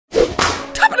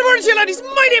morning to you laddies,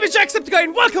 my name is Jacksepticeye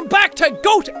and welcome back to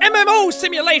Goat MMO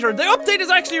Simulator. The update is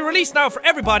actually released now for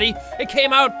everybody. It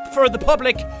came out for the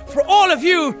public, for all of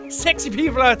you sexy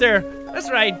people out there. That's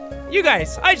right, you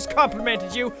guys, I just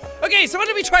complimented you. Okay, so what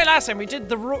did we try last time? We did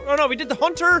the, we did the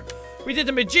hunter, we did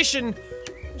the magician.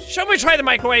 Shall we try the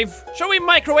microwave? Shall we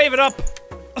microwave it up?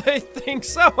 I think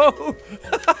so. Well,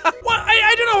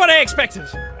 I don't know what I expected.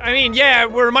 I mean, yeah,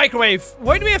 we're a microwave.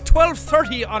 Why do we have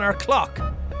 12:30 on our clock?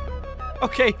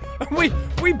 Okay, we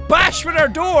bash with our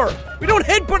door. We don't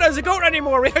headbutt as a goat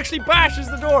anymore. We actually bash as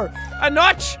the door. A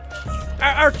notch.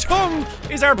 Our tongue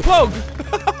is our plug.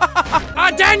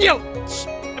 Ah, Daniel!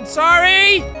 I'm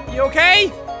sorry. You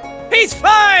okay? He's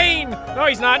fine. No,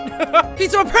 he's not. Okay,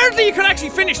 so apparently you can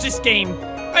actually finish this game.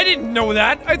 I didn't know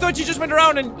that. I thought you just went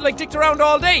around and like dicked around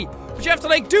all day. But you have to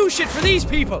like do shit for these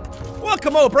people.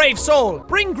 Welcome, oh brave soul.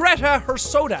 Bring Greta her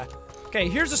soda. Okay,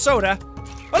 here's a soda.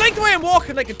 I like the way I'm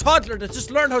walking like a toddler that just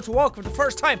learned how to walk for the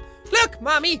first time. Look,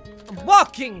 mommy, I'm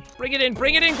walking. Bring it in,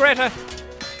 Greta.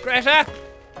 Greta.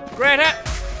 Greta.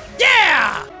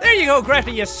 Yeah! There you go,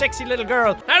 Greta, you sexy little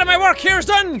girl. Now that my work here's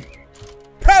done,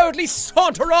 proudly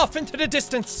saunter off into the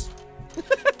distance.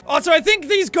 Also, I think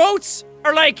these goats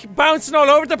are like bouncing all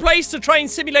over the place to try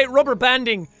and simulate rubber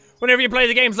banding whenever you play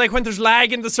the games, like when there's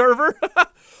lag in the server.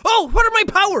 Oh, what are my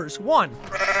powers? 1.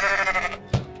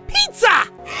 Pizza!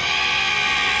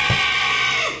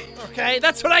 Okay,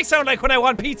 that's what I sound like when I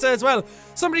want pizza as well.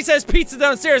 Somebody says pizza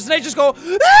downstairs and I just go,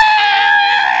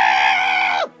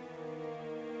 ah!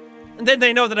 And then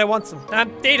they know that I want some. I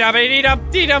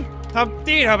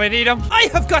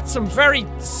have got some very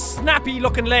snappy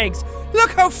looking legs.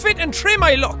 Look how fit and trim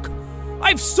I look.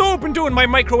 I've so been doing my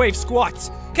microwave squats.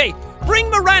 Okay, bring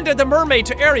Miranda the mermaid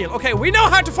to Ariel. Okay, we know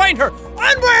how to find her.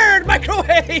 Onward,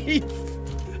 microwave!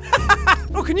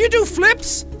 Oh, can you do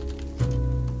flips?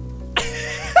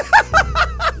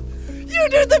 You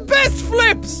do the best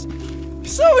flips!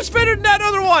 So much better than that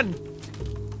other one.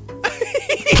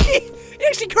 He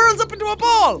actually curls up into a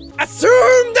ball.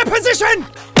 Assume the position!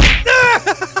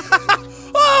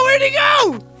 Oh, where'd he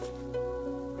go?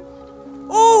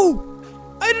 Oh!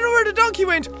 I don't know where the donkey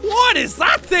went. What is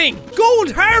that thing?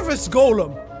 Gold harvest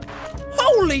golem.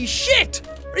 Holy shit!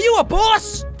 Are you a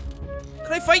boss?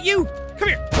 Can I fight you? Come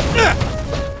here.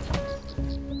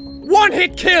 One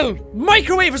hit kill.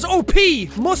 Microwave is OP.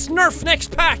 Must nerf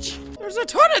next patch. There's a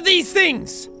ton of these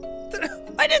things.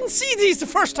 I didn't see these the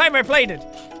first time I played it.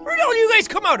 Where did all you guys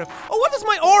come out of? Oh, what does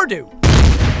my ore do?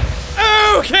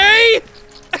 Okay.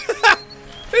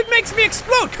 It makes me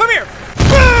explode. Come here.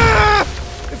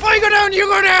 If I go down, you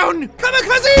go down!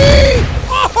 Kamikaze!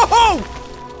 Oh!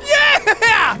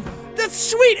 Yeah! That's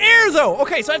sweet air, though.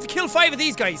 Okay, so I have to kill 5 of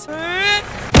these guys.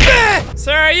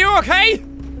 Sir, are you okay?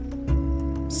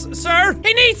 Sir?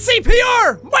 He needs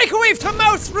CPR! Microwave to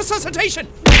mouth resuscitation!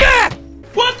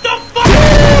 What the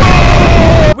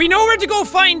fuck? We know where to go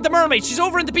find the mermaid. She's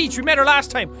over in the beach. We met her last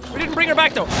time. We didn't bring her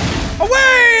back, though.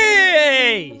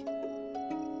 Away!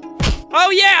 Oh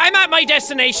yeah, I'm at my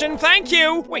destination, thank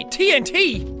you! Wait,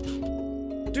 TNT?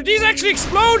 Do these actually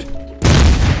explode?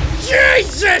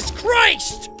 Jesus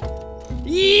Christ!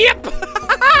 Yep!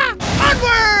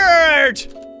 Onward!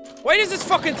 Why does this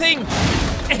fucking thing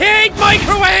hate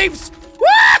microwaves?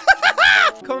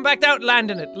 Coming back down,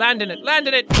 landing it.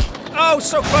 Oh,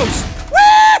 so close.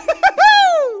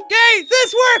 Okay,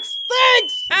 this works!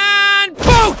 Thanks! And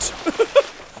boat!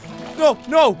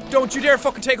 No, don't you dare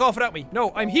fucking take off without me.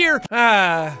 No, I'm here.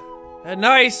 Ah, a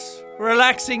nice,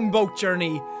 relaxing boat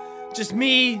journey. Just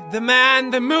me, the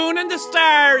man, the moon, and the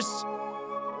stars.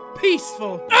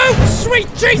 Peaceful. Oh, sweet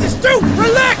Jesus, dude,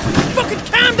 relax, fucking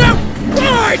calm down.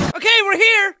 Right. Okay, we're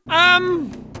here.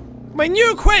 My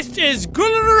new quest is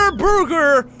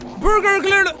Burger.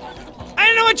 I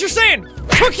don't know what you're saying.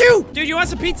 Fuck you. Dude, you want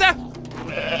some pizza?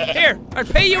 Here, I'll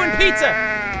pay you in pizza.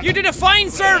 You did a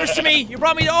fine service to me. You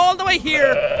brought me all the way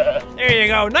here. There you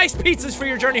go. Nice pizzas for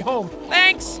your journey home.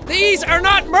 Thanks. These are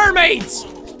not mermaids.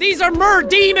 These are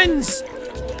mer-demons.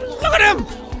 Look at them.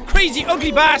 Crazy,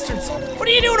 ugly bastards. What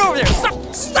are you doing over there?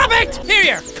 Stop it.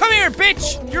 Here. Come here,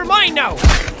 bitch. You're mine now.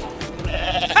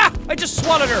 Ha! I just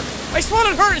swallowed her. I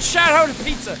swallowed her and shat out a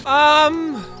pizza.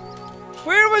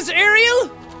 Where was Ariel?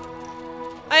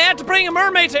 I had to bring a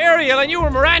mermaid to Ariel. I knew where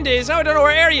Miranda is. Now I don't know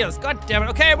where Ariel is. God damn it.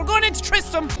 Okay, we're going into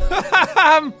Tristram.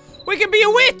 We can be a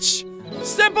witch.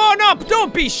 Step on up.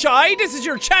 Don't be shy. This is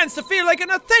your chance to feel like an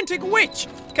authentic witch.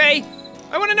 Okay?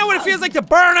 I want to know what it feels like to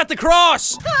burn at the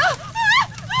cross.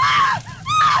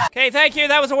 Okay, thank you.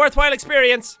 That was a worthwhile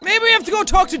experience. Maybe we have to go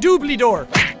talk to Doobly-Door.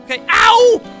 Okay.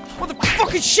 Ow!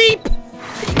 Motherfucking sheep!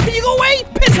 Can you go away?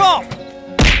 Piss off!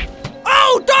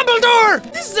 Oh, Dumbledore!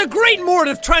 This is a great mode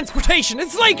of transportation.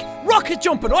 It's like rocket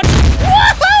jumping. What?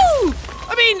 Woohoo!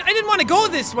 I mean, I didn't want to go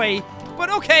this way, but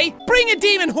okay. Bring a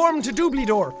demon horn to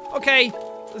Doobly-Door. Okay.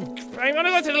 I'm gonna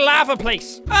go to the lava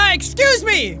place. Excuse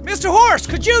me, Mr. Horse,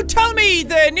 could you tell me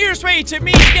the nearest way to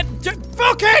me to get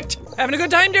fuck it! Having a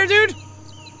good time there, dude?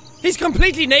 He's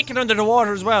completely naked under the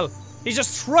water as well. He's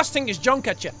just thrusting his junk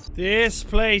at you. This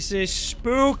place is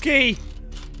spooky.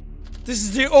 This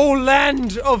is the old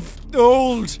land of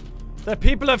old that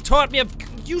people have taught me of.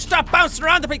 You stop bouncing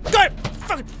around the place.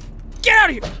 Get out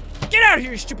of here! Get out of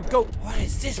here, you stupid goat! What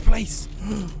is this place?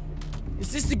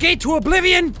 Is this the gate to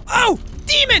oblivion? Oh!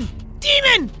 Demon!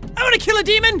 Demon! I wanna kill a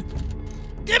demon!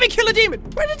 Let me kill a demon!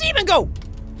 Where'd the demon go?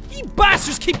 You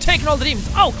bastards keep taking all the demons.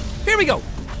 Oh! Here we go!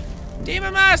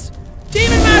 Demon Master!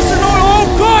 Demon Master! Oh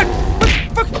god!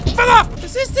 Fuck off!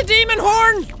 Is this the demon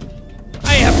horn?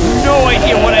 I have no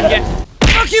idea what I'm getting.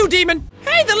 Fuck you, demon!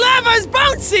 Hey, the lava is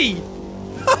bouncy!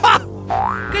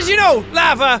 Because you know,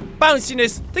 lava,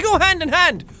 bounciness, they go hand in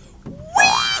hand.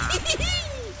 Whee!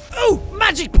 Oh,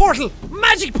 magic portal!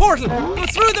 Magic portal! Go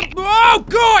through the. Oh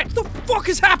god! What the fuck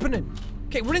is happening?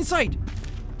 Okay, we're inside.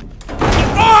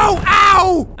 Oh!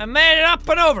 Ow! I made it up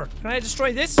and over. Can I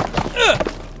destroy this?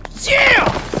 Yeah!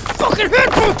 Fucking hit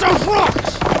both those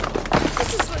rocks!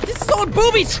 This is all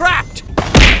booby trapped.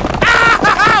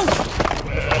 Ow!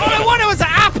 All I wanted was an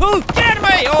apple. Get out of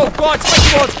my. Oh god,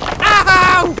 spiky balls.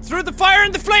 Ow! Through the fire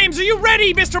and the flames. Are you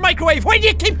ready, Mr. Microwave? Why do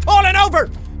you keep falling over?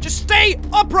 Just stay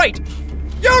upright.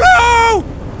 YOLO!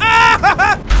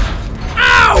 Ah!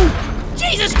 Ow!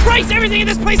 Jesus Christ, everything in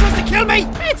this place wants to kill me!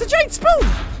 Hey, it's a giant spoon!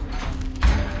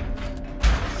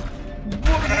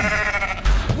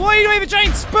 Why do I have a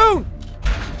giant spoon?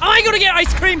 Am I gonna get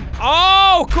ice cream?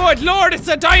 Oh, good lord, it's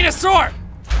a dinosaur!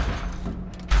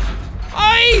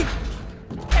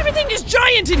 Everything is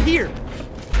giant in here!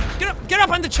 Get up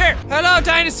on the chair! Hello,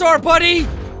 dinosaur buddy!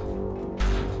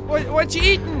 What you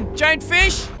eating? Giant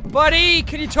fish? Buddy,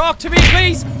 can you talk to me,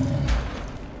 please?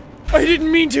 I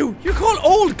didn't mean to. You're called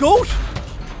Old Goat?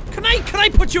 Can I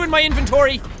put you in my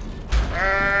inventory? No,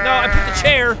 I put the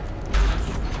chair.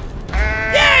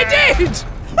 Yeah, I did!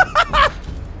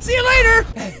 See you later!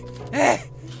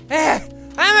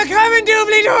 I'm a coming,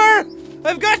 Doobly-Door!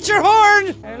 I've got your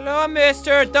horn! Hello,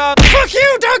 Mr. Dog. Fuck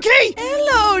you, donkey!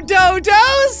 Hello,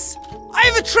 Dodos! I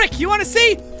have a trick, you wanna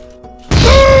see?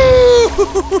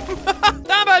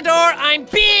 Dumbledore, I'm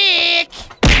big!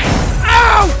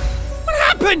 Ow! What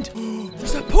happened?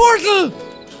 There's a portal!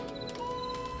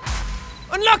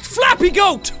 Unlocked Flappy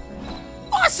Goat!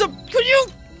 Awesome! Can you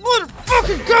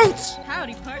motherfucking goats?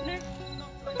 Howdy, partner.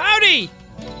 Howdy!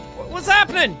 What's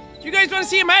happening? You guys want to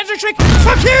see a magic trick?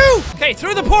 Fuck you! Okay,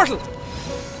 through the portal.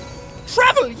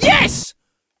 Travel, yes!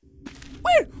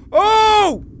 Where?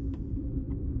 Oh!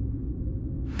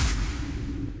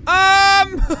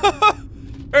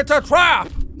 It's a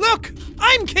trap! Look!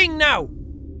 I'm king now!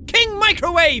 King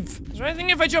Microwave! Is there anything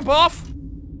if I jump off?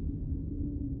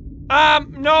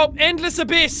 No, endless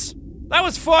abyss. That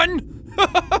was fun.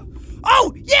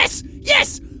 Oh, yes!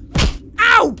 Yes!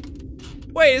 Ow!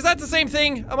 Wait, is that the same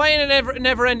thing? Am I in a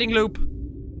never-ending loop?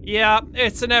 Yeah,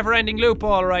 it's a never-ending loop,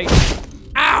 alright.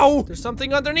 Ow! There's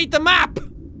something underneath the map!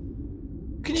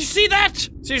 Can you see that?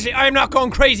 Seriously, I'm not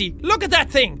going crazy. Look at that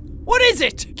thing! What is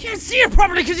it? Can't see it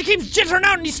properly because he keeps jittering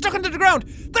out and he's stuck under the ground.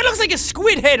 That looks like a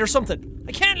squid head or something.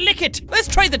 I can't lick it. Let's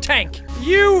try the tank.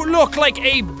 You look like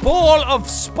a ball of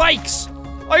spikes.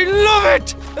 I love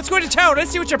it! Let's go to town. Let's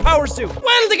see what your powers do.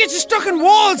 Well, they get you stuck in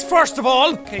walls, first of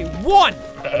all. Okay, 1.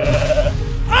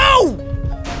 Ow!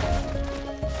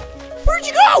 Where'd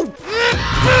you go?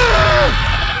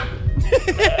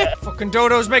 Fucking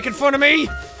Dodo's making fun of me.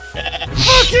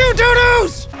 Fuck you,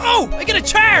 Dodos! Oh, I get a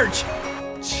charge.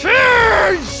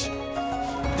 Charge!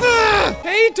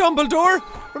 Hey, Dumbledore.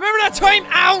 Remember that time?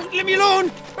 Ow, leave me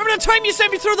alone. Remember that time you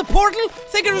sent me through the portal?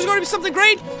 Thinking it was going to be something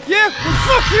great? Yeah,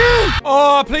 well, fuck you!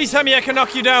 Oh, please tell me I can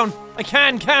knock you down. I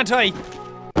can, can't I?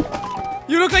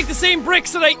 You look like the same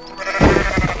bricks that I...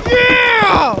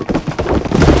 Yeah!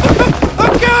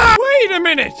 Oh, God! Wait a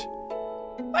minute.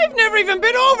 I've never even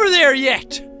been over there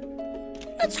yet.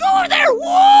 Let's go over there.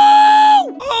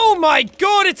 Whoa! Oh my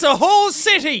God, it's a whole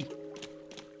city.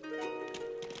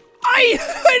 I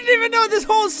didn't even know this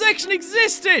whole section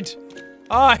existed!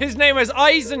 Ah, his name is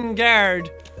Isengard.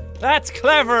 That's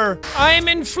clever. I'm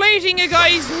inflating a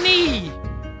guy's knee.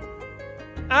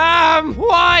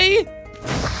 Why?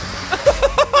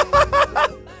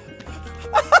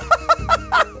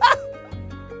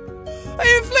 I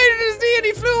inflated his knee and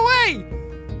he flew away!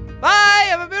 Bye,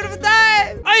 have a beautiful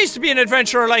day! I used to be an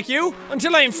adventurer like you,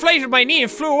 until I inflated my knee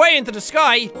and flew away into the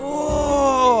sky.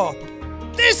 Oh!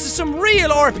 This is some real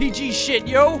RPG shit,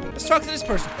 yo. Let's talk to this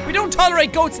person. We don't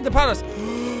tolerate goats in the palace.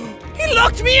 He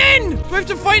locked me in! Do I have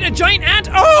to fight a giant ant?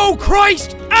 Oh,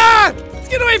 Christ! Ah!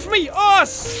 Get away from me! Oh,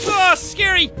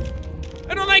 scary.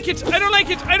 I don't like it. I don't like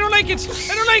it. I don't like it.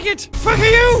 I don't like it. Fuck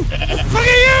you! Fuck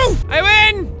you! I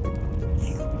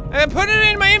win! I put it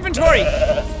in my inventory.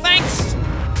 Thanks.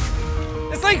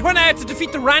 It's like when I had to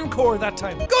defeat the Rancor that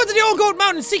time. Go to the old goat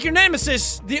mountain and seek your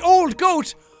nemesis, the old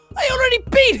goat. I already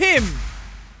beat him!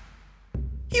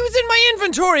 He was in my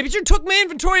inventory, but you took my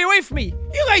inventory away from me.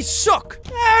 You guys suck.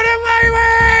 Out of my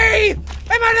way!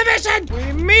 I'm on a mission!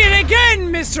 We meet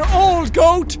again, Mr. Old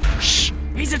Goat. Shh,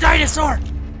 he's a dinosaur.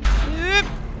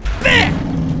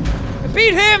 I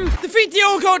beat him, defeat the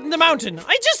old goat in the mountain.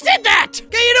 I just did that!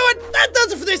 Okay, you know what? That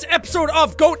does it for this episode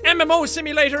of Goat MMO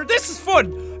Simulator. This is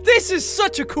fun. This is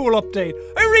such a cool update.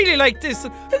 I really like this.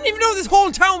 I didn't even know this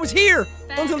whole town was here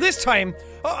until this time.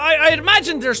 I'd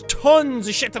imagine there's tons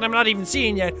of shit that I'm not even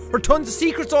seeing yet, or tons of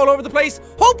secrets all over the place.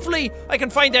 Hopefully, I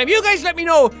can find them. You guys let me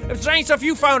know if there's any stuff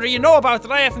you found or you know about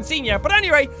that I haven't seen yet. But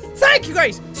anyway, thank you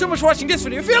guys so much for watching this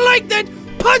video. If you liked it,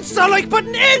 punch the like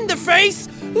button in the face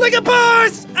like a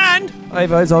boss, and high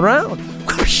fives all around.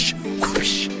 Whoosh,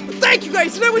 whoosh. Thank you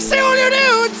guys, and I will see all your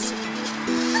dudes.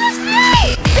 That's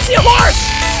me! I see a horse!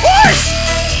 Horse!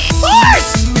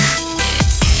 Horse!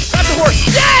 That's a horse.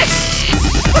 Yes!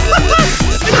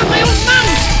 I got my own mount!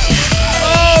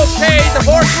 Okay, the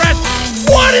horse rat.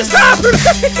 What is happening?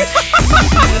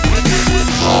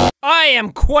 I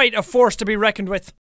am quite a force to be reckoned with.